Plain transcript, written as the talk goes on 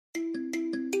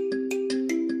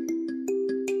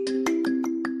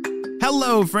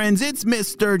Hello, friends, it's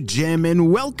Mr. Jim,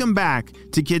 and welcome back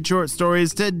to Kid Short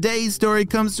Stories. Today's story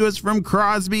comes to us from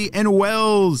Crosby and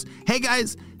Wells. Hey,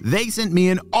 guys, they sent me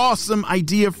an awesome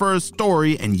idea for a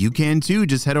story, and you can too.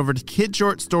 Just head over to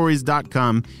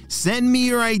kidshortstories.com, send me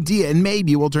your idea, and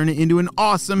maybe we'll turn it into an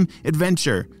awesome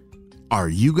adventure. Are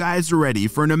you guys ready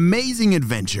for an amazing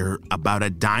adventure about a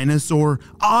dinosaur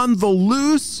on the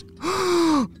loose?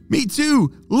 Me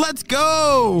too. Let's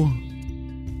go.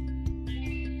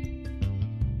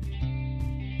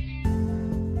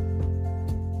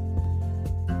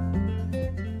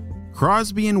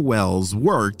 Crosby and Wells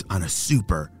worked on a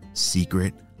super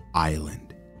secret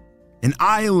island. An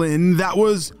island that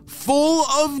was full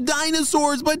of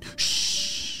dinosaurs, but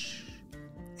shh,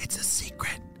 it's a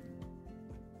secret.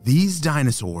 These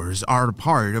dinosaurs are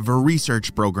part of a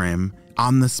research program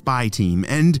on the spy team,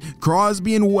 and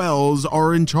Crosby and Wells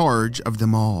are in charge of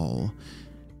them all.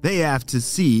 They have to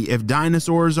see if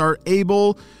dinosaurs are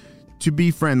able to be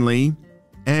friendly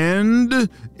and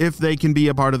if they can be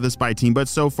a part of the spy team, but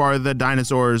so far the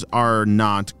dinosaurs are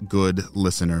not good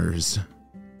listeners.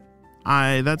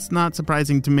 That's not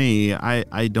surprising to me.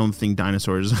 I don't think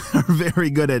dinosaurs are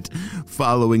very good at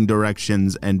following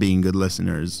directions and being good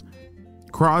listeners.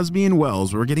 Crosby and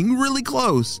Wells were getting really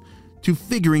close to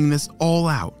figuring this all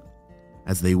out.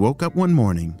 As they woke up one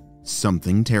morning,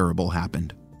 something terrible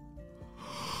happened.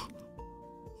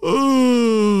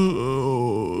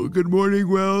 Oh, good morning,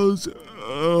 Wells.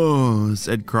 Oh,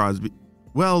 said Crosby.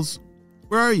 Wells,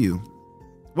 where are you?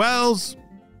 Wells!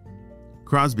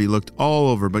 Crosby looked all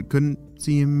over but couldn't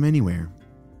see him anywhere.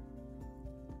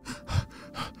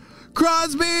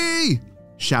 Crosby!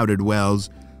 Shouted Wells.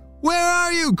 Where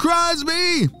are you,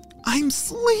 Crosby? I'm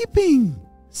sleeping,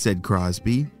 said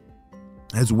Crosby,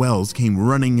 as Wells came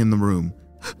running in the room.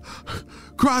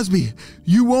 Crosby,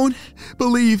 you won't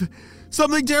believe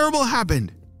something terrible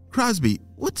happened. Crosby,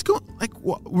 what's going,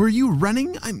 were you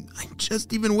running? I'm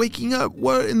just even waking up.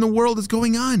 What in the world is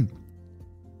going on?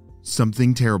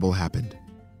 Something terrible happened.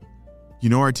 You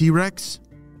know our T-Rex?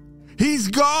 He's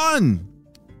gone!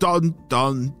 Dun,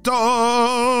 dun,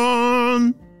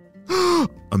 dun!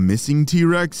 A missing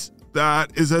T-Rex?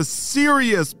 That is a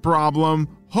serious problem.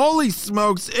 Holy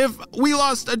smokes, if we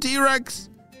lost a T-Rex!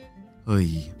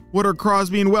 What are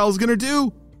Crosby and Wells gonna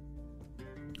do?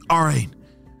 All right,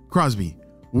 Crosby,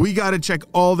 we gotta check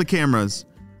all the cameras.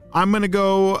 I'm gonna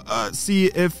go see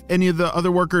if any of the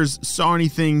other workers saw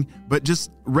anything, but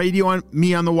just radio on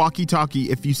me on the walkie-talkie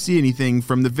if you see anything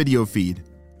from the video feed.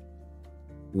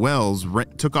 Wells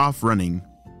took off running.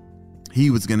 He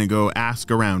was gonna go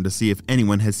ask around to see if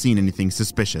anyone has seen anything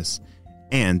suspicious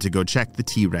and to go check the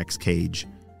T-Rex cage.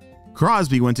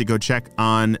 Crosby went to go check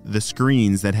on the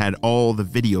screens that had all the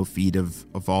video feed of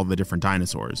all the different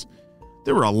dinosaurs.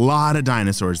 There were a lot of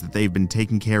dinosaurs that they've been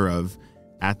taking care of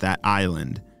at that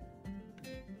island.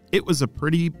 It was a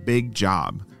pretty big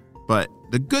job, but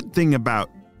the good thing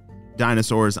about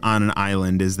dinosaurs on an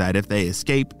island is that if they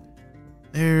escape,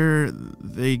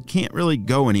 they can't really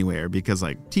go anywhere because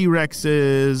like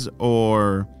T-Rexes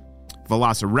or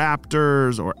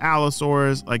Velociraptors or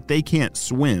Allosaurs, they can't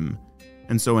swim.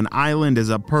 And so an island is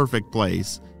a perfect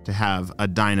place to have a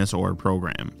dinosaur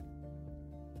program.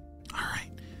 All right.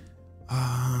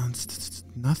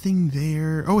 Nothing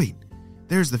there. Oh, wait.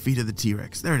 There's the feed of the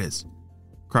T-Rex. There it is.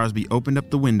 Crosby opened up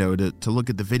the window to look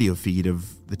at the video feed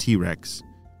of the T-Rex.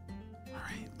 All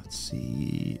right, let's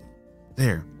see.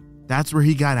 There. That's where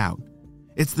he got out.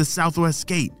 It's the Southwest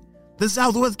Gate. The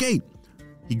Southwest Gate!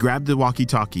 He grabbed the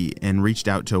walkie-talkie and reached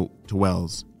out to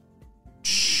Wells.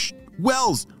 Shh!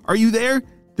 Wells, are you there?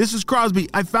 This is Crosby.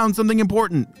 I found something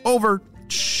important. Over.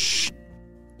 Shh!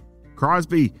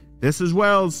 Crosby, this is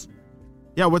Wells.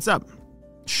 Yeah, what's up?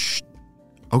 Shh.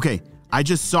 Okay, I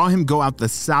just saw him go out the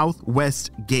Southwest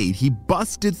Gate. He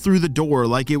busted through the door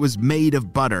like it was made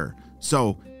of butter.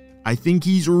 So, I think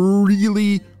he's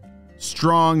really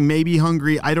strong, maybe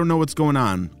hungry. I don't know what's going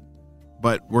on.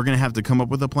 But we're going to have to come up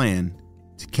with a plan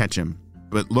to catch him.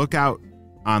 But look out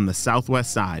on the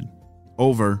southwest side.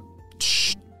 Over.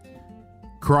 Shh.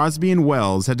 Crosby and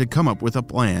Wells had to come up with a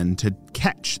plan to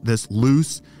catch this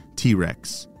loose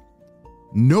T-Rex.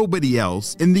 Nobody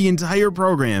else in the entire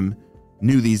program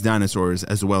knew these dinosaurs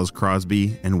as well as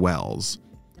Crosby and Wells.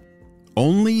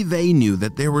 Only they knew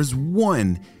that there was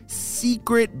one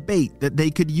secret bait that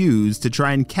they could use to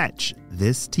try and catch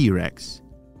this T-Rex.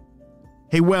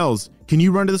 Hey, Wells, can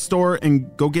you run to the store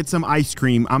and go get some ice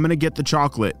cream? I'm going to get the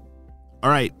chocolate. All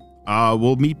right,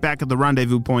 we'll meet back at the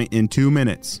rendezvous point in 2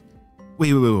 minutes.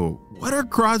 Wait. What are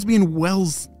Crosby and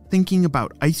Wells thinking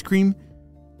about? Ice cream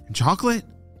and chocolate?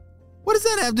 What does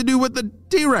that have to do with the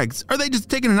T-Rex? Are they just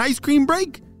taking an ice cream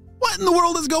break? What in the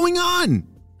world is going on?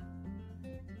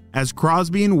 As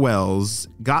Crosby and Wells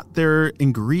got their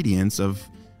ingredients of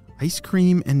ice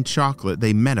cream and chocolate,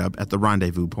 they met up at the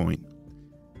rendezvous point.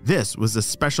 This was a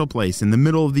special place in the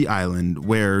middle of the island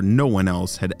where no one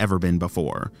else had ever been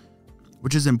before,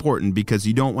 which is important because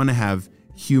you don't want to have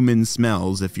human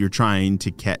smells if you're trying to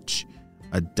catch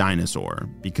a dinosaur,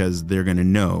 because they're going to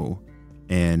know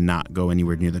and not go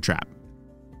anywhere near the trap.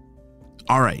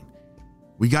 All right,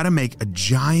 we got to make a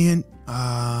giant,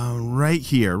 right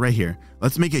here.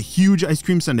 Let's make a huge ice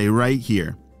cream sundae right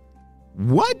here.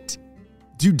 What?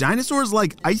 Do dinosaurs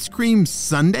like ice cream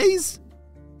sundaes?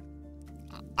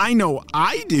 I know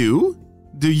I do.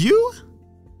 Do you?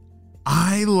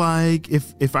 I like,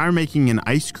 if I'm making an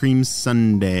ice cream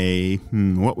sundae,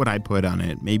 what would I put on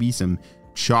it? Maybe some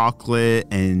chocolate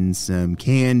and some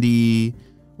candy.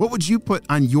 What would you put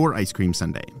on your ice cream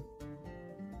sundae?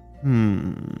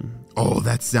 Oh,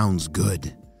 that sounds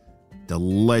good.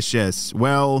 Delicious.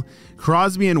 Well,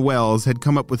 Crosby and Wells had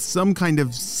come up with some kind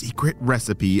of secret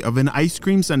recipe of an ice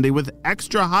cream sundae with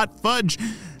extra hot fudge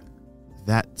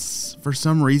that's, for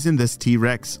some reason, this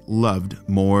T-Rex loved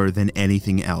more than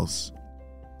anything else.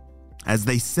 As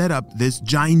they set up this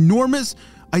ginormous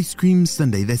ice cream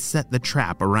sundae, they set the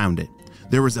trap around it.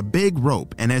 There was a big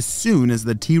rope, and as soon as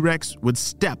the T-Rex would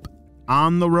step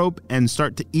on the rope and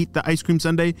start to eat the ice cream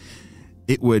sundae,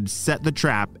 it would set the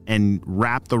trap and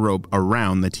wrap the rope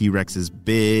around the T-Rex's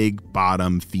big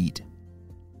bottom feet.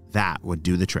 That would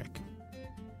do the trick.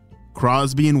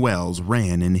 Crosby and Wells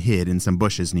ran and hid in some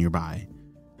bushes nearby.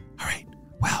 All right,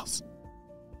 Wells,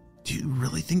 do you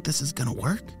really think this is going to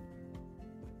work?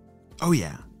 Oh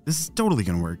yeah, this is totally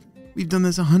going to work. We've done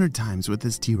this 100 times with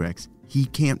this T-Rex. He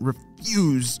can't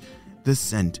refuse the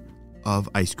scent of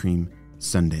ice cream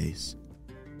sundaes,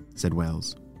 said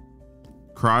Wells.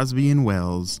 Crosby and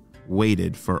Wells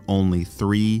waited for only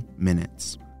 3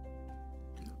 minutes.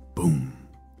 Boom,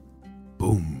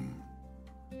 boom,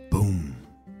 boom.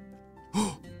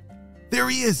 Oh, there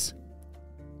he is.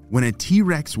 When a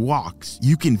T-Rex walks,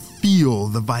 you can feel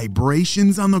the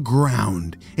vibrations on the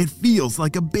ground. It feels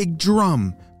like a big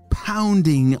drum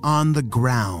pounding on the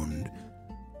ground.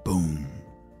 Boom,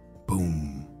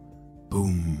 boom,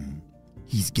 boom.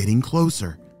 He's getting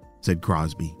closer, said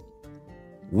Crosby.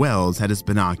 Wells had his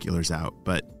binoculars out,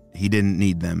 but he didn't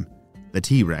need them. The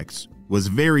T-Rex was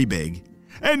very big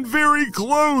and very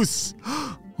close.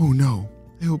 Oh no,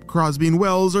 I hope Crosby and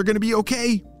Wells are going to be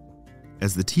okay.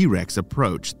 As the T-Rex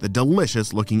approached the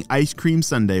delicious-looking ice cream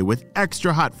sundae with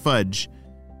extra hot fudge,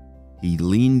 he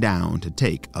leaned down to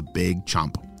take a big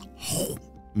chomp.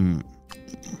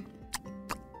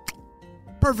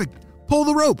 Perfect! Pull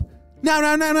the rope!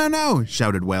 No,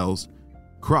 shouted Wells.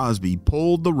 Crosby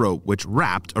pulled the rope, which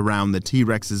wrapped around the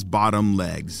T-Rex's bottom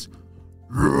legs.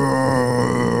 Woohoo!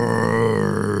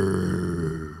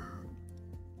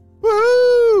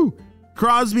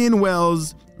 Crosby and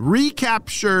Wells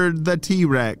recaptured the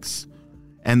T-Rex,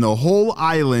 and the whole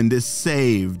island is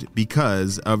saved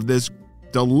because of this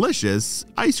delicious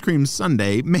ice cream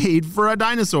sundae made for a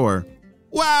dinosaur.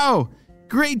 Wow!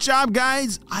 Great job,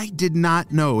 guys! I did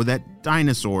not know that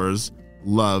dinosaurs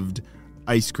loved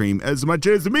ice cream as much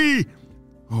as me.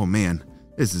 Oh man,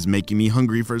 this is making me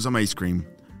hungry for some ice cream.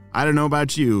 I don't know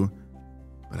about you,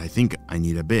 but I think I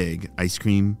need a big ice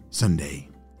cream sundae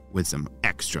with some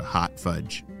extra hot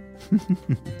fudge.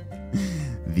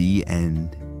 The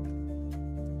end.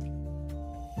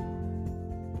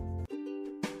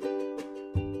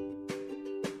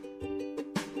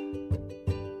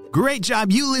 Great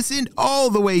job. You listened all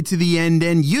the way to the end,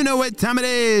 and you know what time it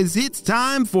is. It's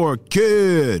time for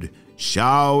Kid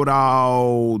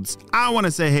Shoutouts. I want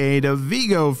to say hey to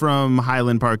Vigo from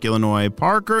Highland Park, Illinois,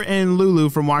 Parker and Lulu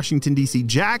from Washington, D.C.,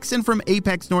 Jackson from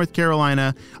Apex, North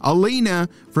Carolina, Alina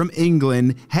from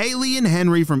England, Haley and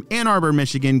Henry from Ann Arbor,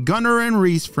 Michigan, Gunnar and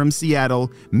Reese from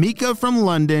Seattle, Mika from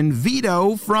London,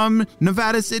 Vito from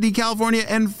Nevada City, California,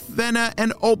 and Fenna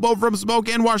and Oppo from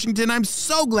Spokane, Washington. I'm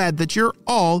so glad that you're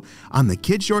all on the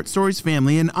Kid Short Stories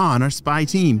family and on our spy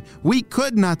team. We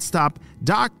could not stop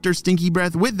Dr. Stinky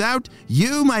Breath without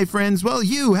you, my friends. Well,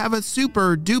 you have a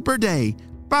super duper day.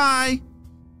 Bye.